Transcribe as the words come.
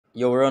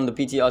We're on the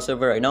PTR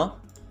server right now.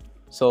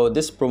 So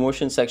this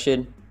promotion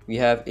section we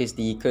have is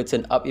the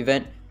curtain up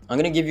event. I'm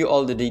gonna give you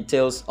all the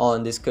details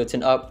on this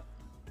curtain up,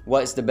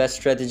 what's the best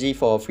strategy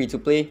for free to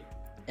play,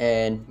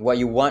 and what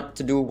you want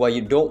to do, what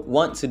you don't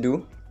want to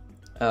do.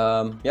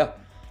 Yeah.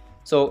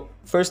 So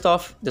first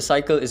off, the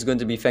cycle is going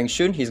to be Feng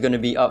Shun. He's going to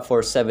be up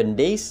for 7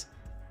 days.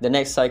 The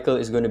next cycle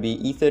is going to be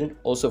Ethan,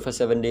 also for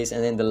 7 days,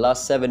 and then the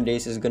last 7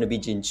 days is going to be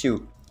Jin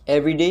Chu.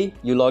 Every day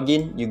you log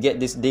in, you get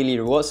this daily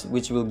rewards,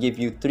 which will give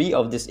you 3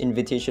 of this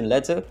invitation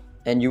letter,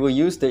 and you will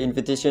use the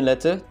invitation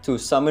letter to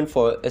summon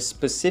for a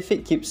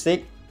specific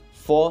keepsake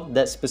for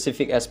that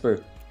specific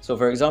esper. So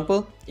for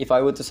example, if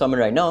I were to summon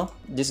right now,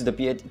 this is the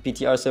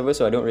PTR server,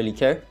 so I don't really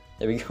care.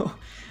 There we go.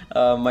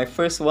 My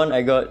first one,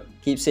 I got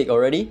keepsake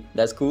already.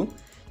 That's cool.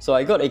 So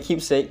I got a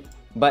keepsake,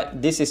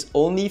 but this is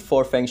only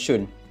for Feng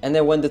Shun. And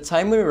then when the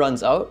timer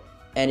runs out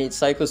and it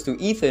cycles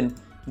to Ethan,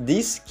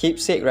 this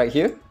keepsake right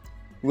here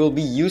will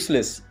be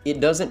useless. It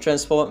doesn't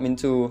transform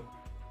into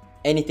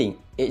anything.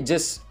 It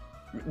just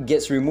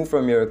gets removed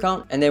from your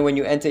account. And then when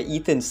you enter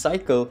Ethan's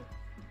cycle,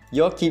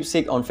 your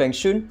keepsake on Feng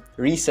Shun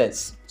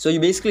resets. So you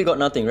basically got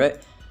nothing, right?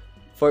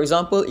 For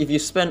example, if you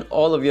spend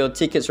all of your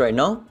tickets right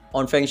now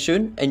on Feng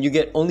Shun and you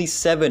get only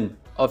 7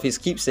 of his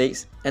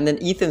keepsakes, and then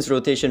Ethan's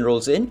rotation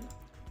rolls in,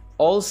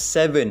 all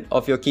 7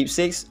 of your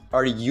keepsakes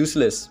are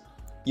useless.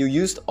 You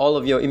used all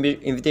of your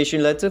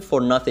invitation letter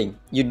for nothing.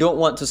 You don't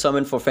want to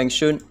summon for Feng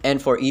Shun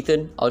and for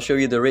Ethan. I'll show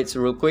you the rates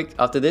real quick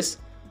after this.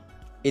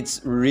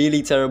 It's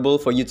really terrible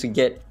for you to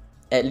get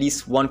at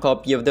least 1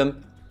 copy of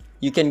them.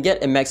 You can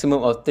get a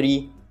maximum of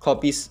 3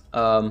 copies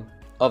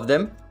of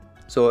them.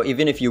 So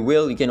even if you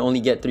will, you can only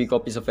get 3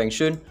 copies of Feng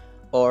Shun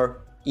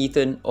or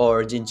Ethan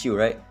or Jin Chu,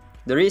 right?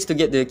 The rates to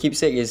get the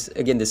keepsake is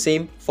again the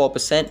same,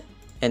 4%,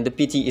 and the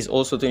PT is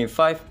also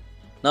 25.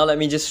 Now let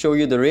me just show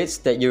you the rates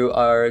that you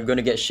are going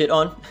to get shit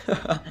on.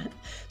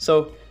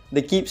 So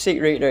the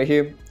keepsake rate right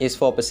here is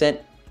 4%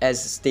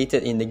 as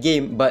stated in the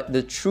game, but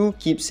the true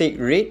keepsake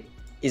rate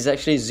is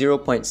actually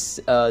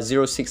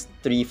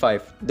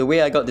 0.0635. The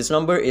way I got this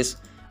number is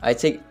I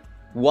take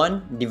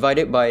 1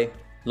 divided by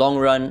long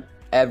run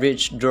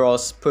average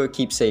draws per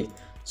keepsake.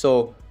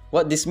 So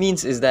what this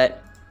means is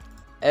that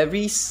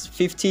every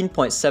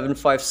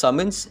 15.75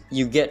 summons,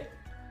 you get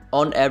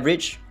on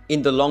average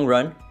in the long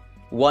run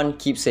 1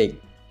 keepsake.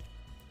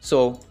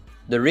 So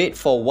the rate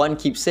for 1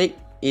 keepsake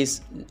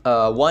is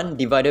 1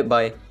 divided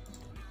by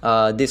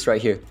this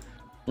right here.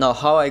 Now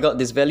how I got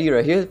this value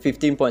right here,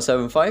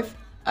 15.75,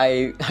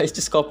 I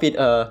just copied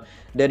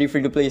Daddy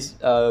Free to Play's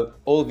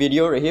old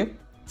video right here,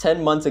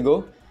 10 months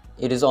ago.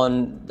 It is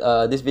on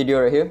this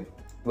video right here,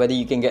 whether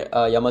you can get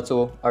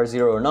Yamato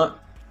R0 or not.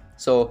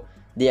 So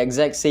the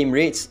exact same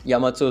rates.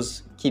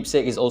 Yamato's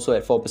keepsake is also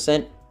at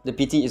 4%. The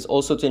PT is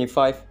also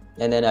 25.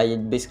 And then I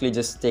basically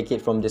just take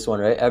it from this one,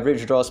 right?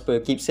 Average draws per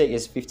keepsake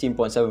is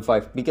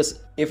 15.75.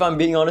 Because if I'm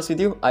being honest with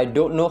you, I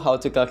don't know how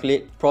to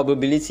calculate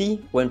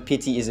probability when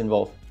PT is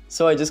involved.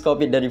 So I just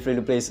copied Daddy Free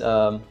to Play's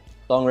long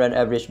run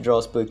average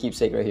draws per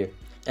keepsake right here.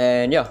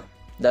 And yeah,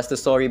 that's the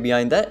story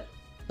behind that.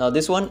 Now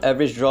this one,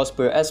 average draws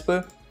per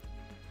esper,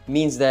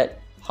 means that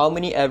how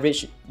many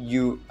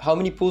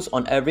pulls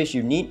on average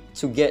you need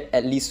to get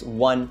at least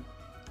 1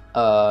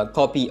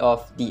 copy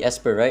of the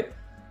esper, right?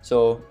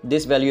 So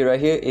this value right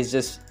here is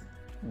just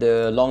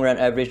the long run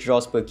average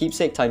draws per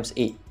keepsake times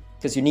 8,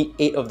 because you need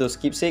 8 of those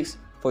keepsakes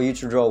for you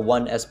to draw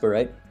 1 esper,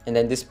 right? And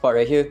then this part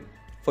right here,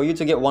 for you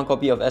to get 1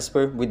 copy of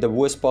esper with the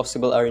worst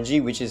possible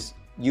RNG, which is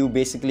you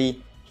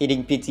basically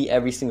hitting PT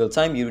every single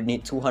time, you would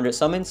need 200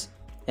 summons.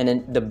 And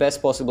then the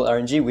best possible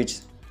RNG, which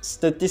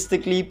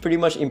statistically pretty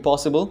much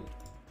impossible,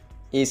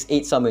 is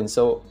 8 summons.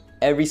 So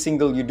every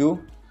single you do,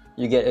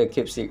 you get a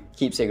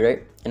keepsake,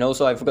 right? And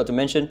also I forgot to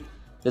mention,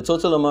 the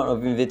total amount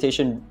of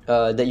invitation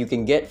that you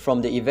can get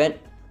from the event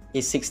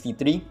is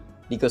 63,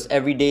 because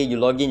every day you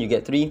log in you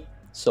get 3.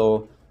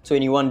 So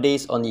 21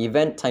 days on the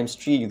event times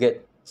 3, you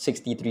get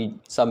 63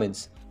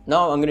 summons.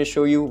 Now I'm going to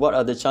show you what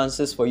are the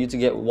chances for you to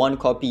get 1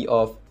 copy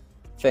of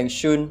Feng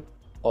Shun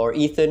or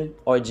Ethan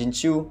or Jin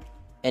Chu,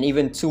 and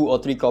even 2 or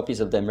 3 copies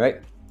of them,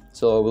 right?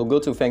 So we'll go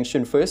to Feng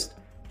Shun first.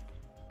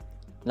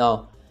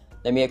 Now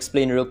let me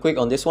explain real quick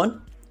on this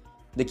one.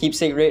 The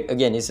keepsake rate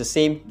again is the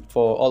same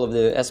for all of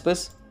the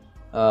espers.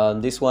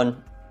 This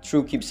one,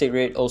 true keepsake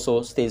rate,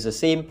 also stays the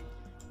same.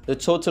 The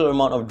total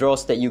amount of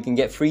draws that you can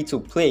get free to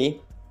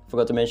play,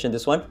 forgot to mention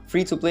this one,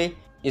 free to play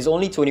is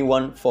only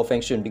 21 for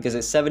Feng Shun, because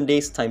it's 7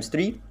 days times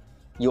 3,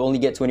 you only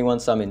get 21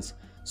 summons.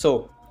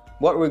 So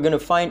what we're going to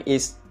find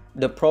is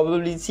the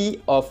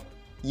probability of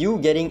you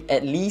getting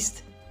at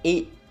least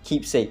 8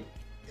 keepsake,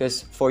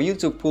 because for you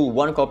to pull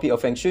 1 copy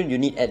of Feng Shun, you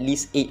need at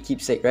least 8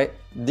 keepsake, right?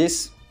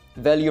 This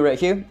value right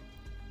here,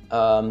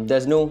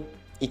 there's no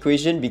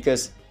equation,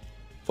 because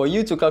for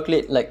you to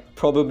calculate like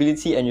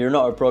probability and you're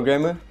not a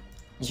programmer,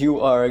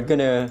 you are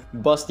gonna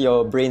bust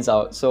your brains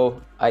out.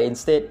 So I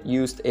instead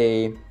used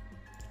a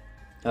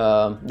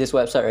this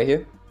website right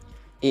here.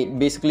 It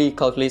basically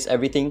calculates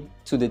everything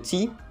to the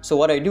T. So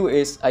what I do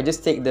is I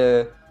just take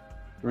the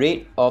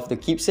rate of the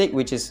keepsake,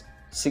 which is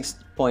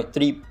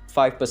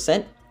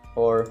 6.35%,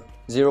 or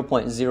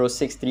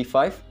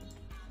 0.0635,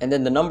 and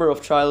then the number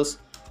of trials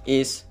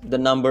is the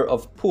number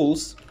of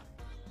pulls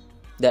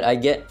that I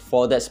get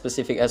for that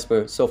specific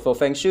esper. So for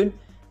Feng Shun,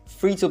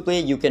 free to play,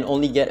 you can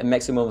only get a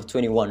maximum of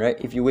 21, right?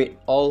 If you wait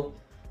all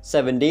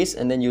 7 days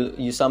and then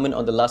you summon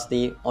on the last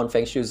day on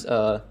Feng Shu's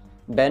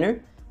banner,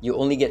 you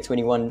only get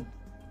 21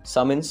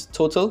 summons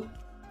total.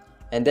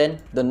 And then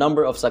the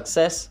number of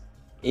success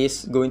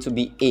is going to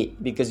be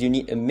 8, because you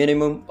need a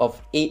minimum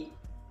of 8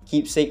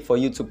 keepsake for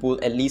you to pull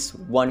at least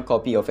 1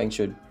 copy of Feng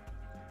Shun.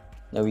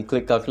 Now we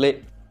click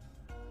calculate.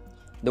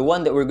 The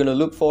one that we're going to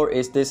look for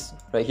is this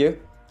right here,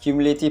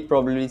 cumulative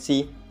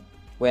probability,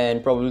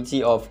 when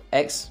probability of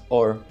X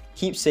or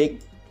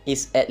keepsake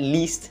is at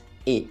least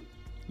 8.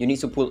 You need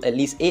to pull at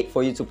least 8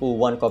 for you to pull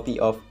 1 copy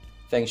of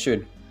Feng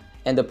Shun.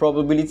 And the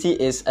probability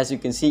is, as you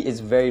can see, is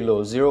very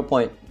low,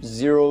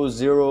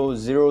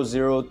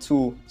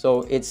 0.00002.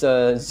 So it's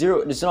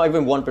it's not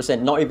even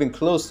 1%, not even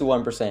close to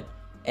 1%.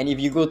 And if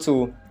you go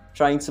to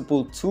trying to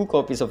pull 2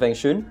 copies of Feng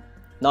Shun,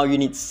 now you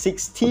need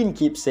 16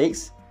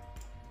 keepsakes.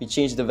 We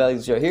change the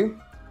values right here,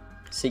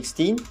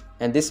 16,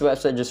 and this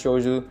website just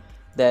shows you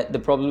that the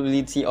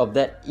probability of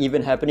that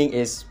even happening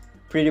is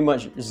pretty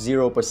much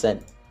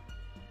 0%.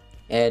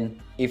 And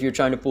if you're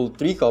trying to pull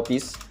 3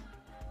 copies,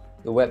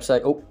 the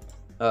website,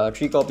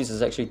 3 copies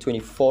is actually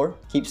 24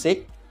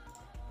 keepsake.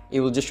 It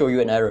will just show you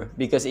an error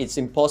because it's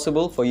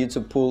impossible for you to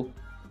pull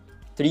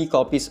 3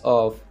 copies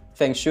of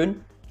Feng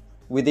Shun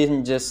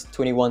within just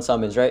 21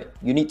 summons, right?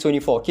 You need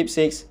 24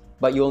 keepsakes,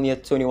 but you only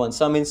have 21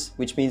 summons,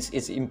 which means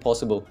it's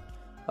impossible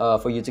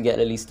for you to get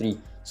at least 3.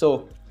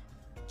 So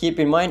keep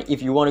in mind,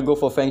 if you want to go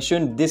for Feng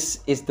Shun,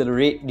 this is the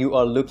rate you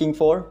are looking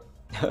for.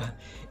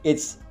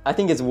 I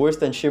think it's worse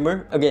than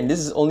Shimmer. Again, this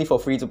is only for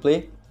free to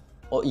play.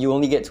 You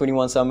only get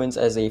 21 summons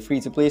as a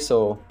free to play,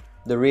 so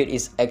the rate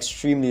is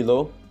extremely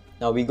low.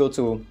 Now we go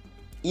to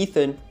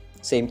Ethan,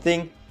 same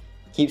thing.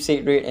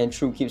 Keepsake rate and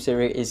true keepsake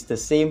rate is the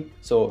same,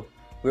 so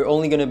we're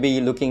only going to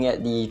be looking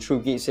at the true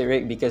keepsake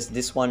rate because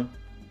this one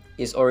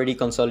is already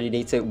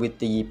consolidated with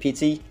the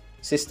PT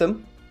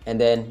system. And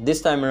then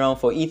this time around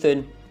for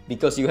Ethan,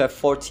 because you have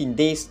 14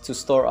 days to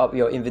store up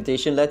your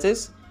invitation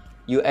letters,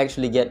 you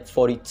actually get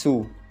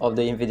 42 of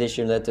the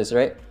invitation letters,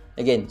 right?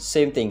 Again,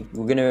 same thing.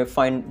 We're gonna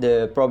find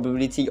the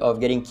probability of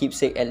getting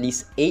keepsake at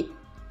least 8.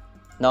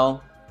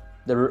 Now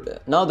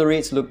the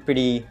rates look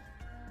pretty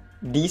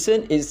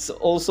decent. It's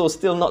also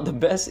still not the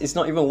best. It's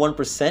not even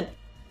 1%.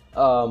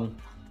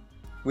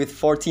 With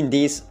 14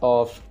 days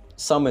of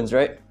summons,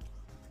 right?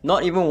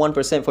 Not even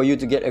 1% for you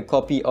to get a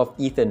copy of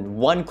Ethan.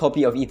 1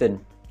 copy of Ethan.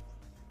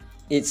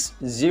 It's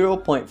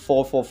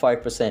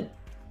 0.445%.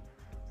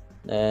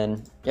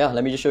 And yeah,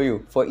 let me just show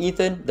you. For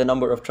Ethan, the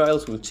number of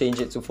trials, will change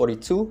it to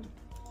 42.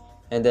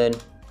 And then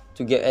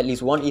to get at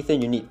least 1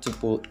 Ethan, you need to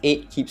pull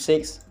 8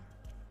 keepsakes.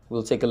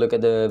 We'll take a look at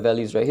the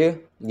values right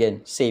here.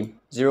 Again, same,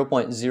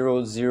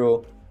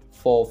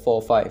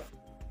 0.00445.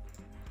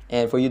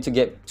 And for you to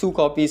get 2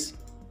 copies,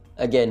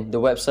 again, the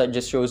website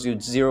just shows you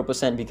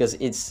 0% because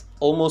it's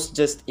almost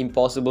just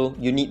impossible.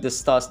 You need the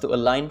stars to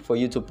align for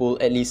you to pull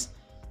at least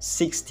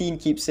 16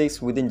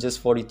 keepsakes within just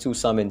 42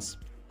 summons.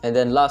 And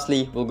then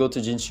lastly, we'll go to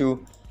Jinshu.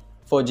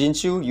 For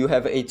Jinshu, you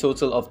have a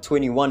total of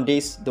 21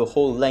 days, the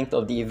whole length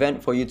of the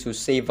event, for you to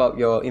save up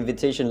your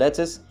invitation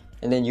letters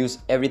and then use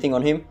everything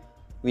on him,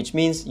 which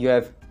means you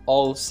have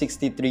all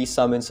 63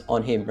 summons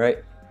on him,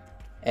 right?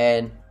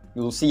 And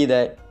you'll see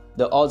that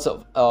the odds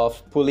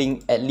of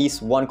pulling at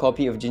least 1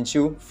 copy of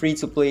Jinshu free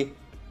to play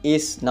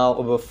is now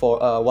over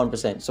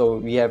 1%. So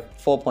we have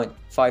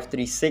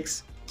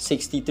 4.536,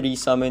 63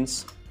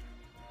 summons,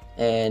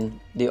 and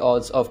the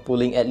odds of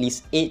pulling at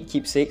least 8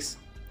 keepsakes,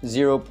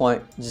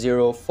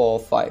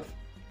 0.045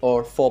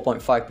 or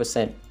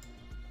 4.5%.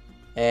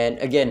 And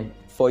again,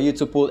 for you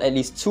to pull at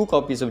least 2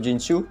 copies of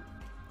Jinshu,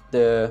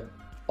 the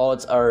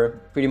odds are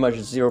pretty much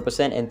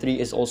 0%, and 3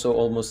 is also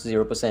almost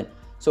 0%.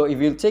 So if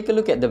you take a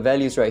look at the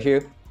values right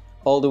here,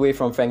 all the way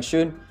from Feng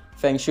Shun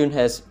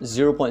has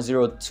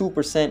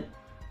 0.02%,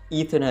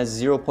 Ethan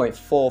has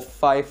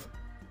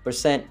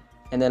 0.45%,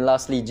 and then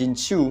lastly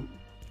Jinshu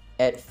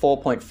at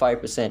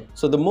 4.5%.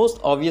 So the most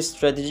obvious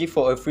strategy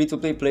for a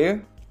free-to-play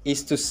player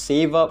is to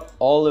save up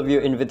all of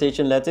your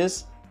invitation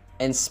letters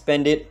and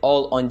spend it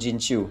all on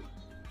Jinshu.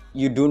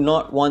 You do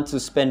not want to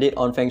spend it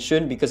on Feng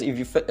Shun, because if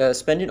you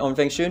spend it on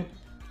Feng Shun,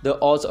 the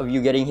odds of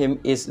you getting him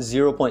is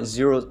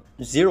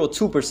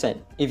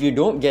 0.002%. If you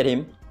don't get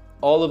him,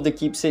 all of the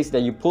keepsakes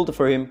that you pulled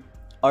for him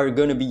are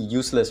going to be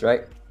useless,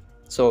 right?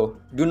 So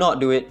do not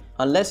do it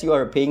unless you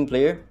are a paying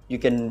player. You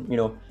can,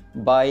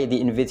 buy the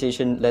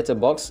invitation letter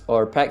box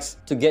or packs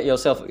to get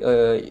yourself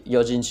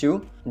your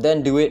Jinshu,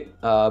 then do it.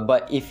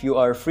 But if you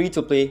are free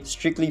to play,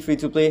 strictly free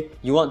to play,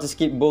 you want to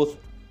skip both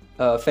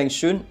Feng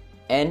Shun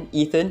and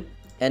Ethan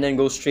and then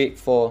go straight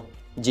for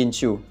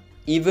Jinshu.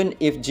 Even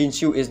if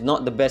Jinshu is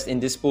not the best in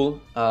this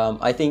pool,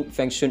 I think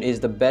Feng Shun is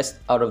the best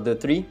out of the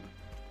 3.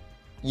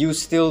 You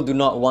still do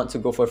not want to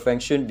go for Feng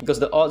Shun because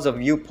the odds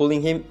of you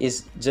pulling him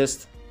is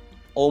just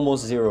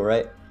almost 0,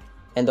 right?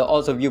 And the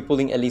odds of you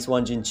pulling at least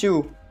 1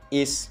 Jinshu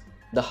is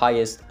the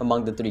highest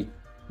among the 3.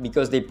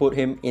 because they put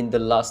him in the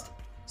last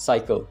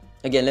cycle.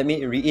 Again, let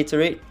me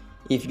reiterate,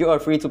 if you are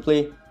free to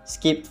play,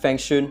 skip Feng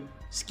Shun,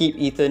 skip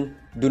Ethan,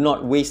 do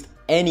not waste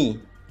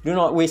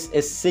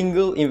a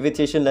single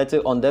invitation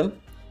letter on them,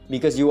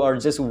 because you are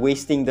just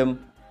wasting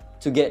them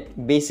to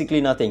get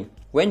basically nothing.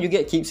 When you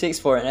get keepsakes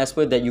for an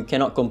esper that you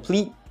cannot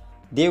complete,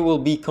 they will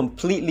be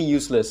completely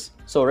useless.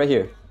 So right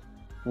here,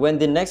 when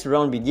the next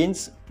round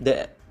begins,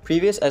 the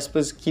previous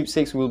esper's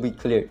keepsakes will be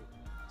cleared.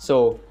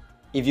 So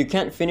if you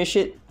can't finish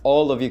it,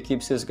 all of your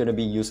keepsakes are going to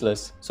be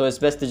useless. So it's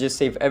best to just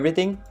save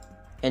everything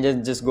and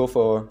then just go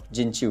for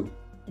Jinchu.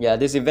 Yeah,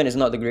 this event is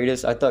not the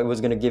greatest. I thought it was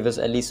going to give us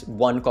at least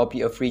one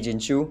copy of free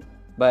Jinchu.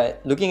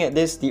 But looking at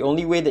this, the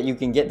only way that you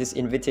can get this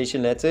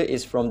invitation letter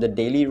is from the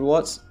daily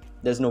rewards.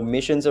 There's no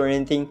missions or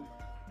anything.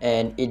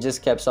 And it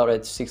just caps out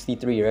at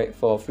 63, right,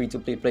 for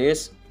free-to-play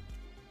players.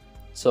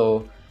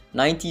 So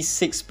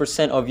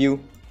 96% of you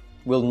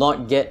will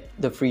not get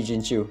the free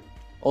Jinchu.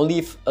 Only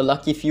if a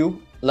lucky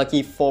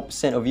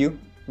 4% of you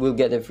will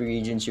get the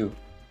free Jinchu.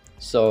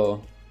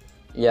 So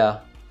yeah,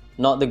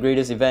 not the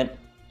greatest event,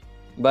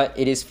 but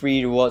it is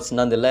free rewards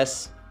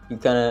nonetheless. You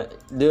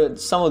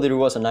some of the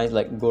rewards are nice,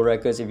 like Go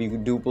Records if you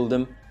do pull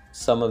them,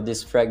 some of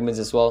these fragments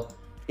as well.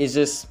 It's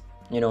just,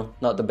 you know,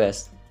 not the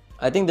best.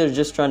 I think they're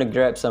just trying to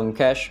grab some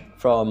cash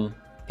from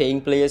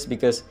paying players,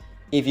 because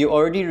if you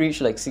already reach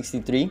like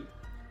 63,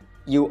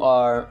 you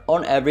are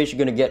on average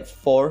gonna get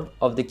 4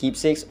 of the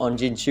keepsakes on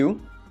Jinchu,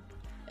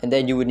 and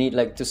then you would need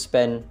like to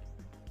spend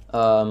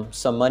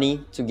some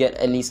money to get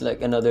at least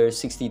like another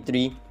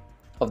 63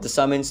 of the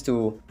summons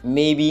to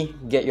maybe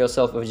get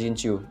yourself a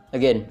Jinchu.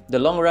 Again, the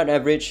long run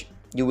average,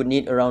 you would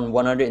need around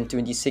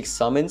 126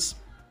 summons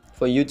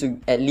for you to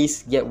at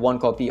least get one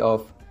copy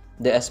of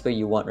the esper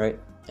you want, right?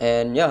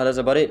 And yeah, that's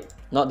about it.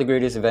 Not the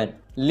greatest event.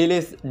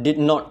 Lilith did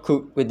not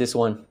cook with this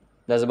one.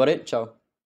 That's about it. Ciao.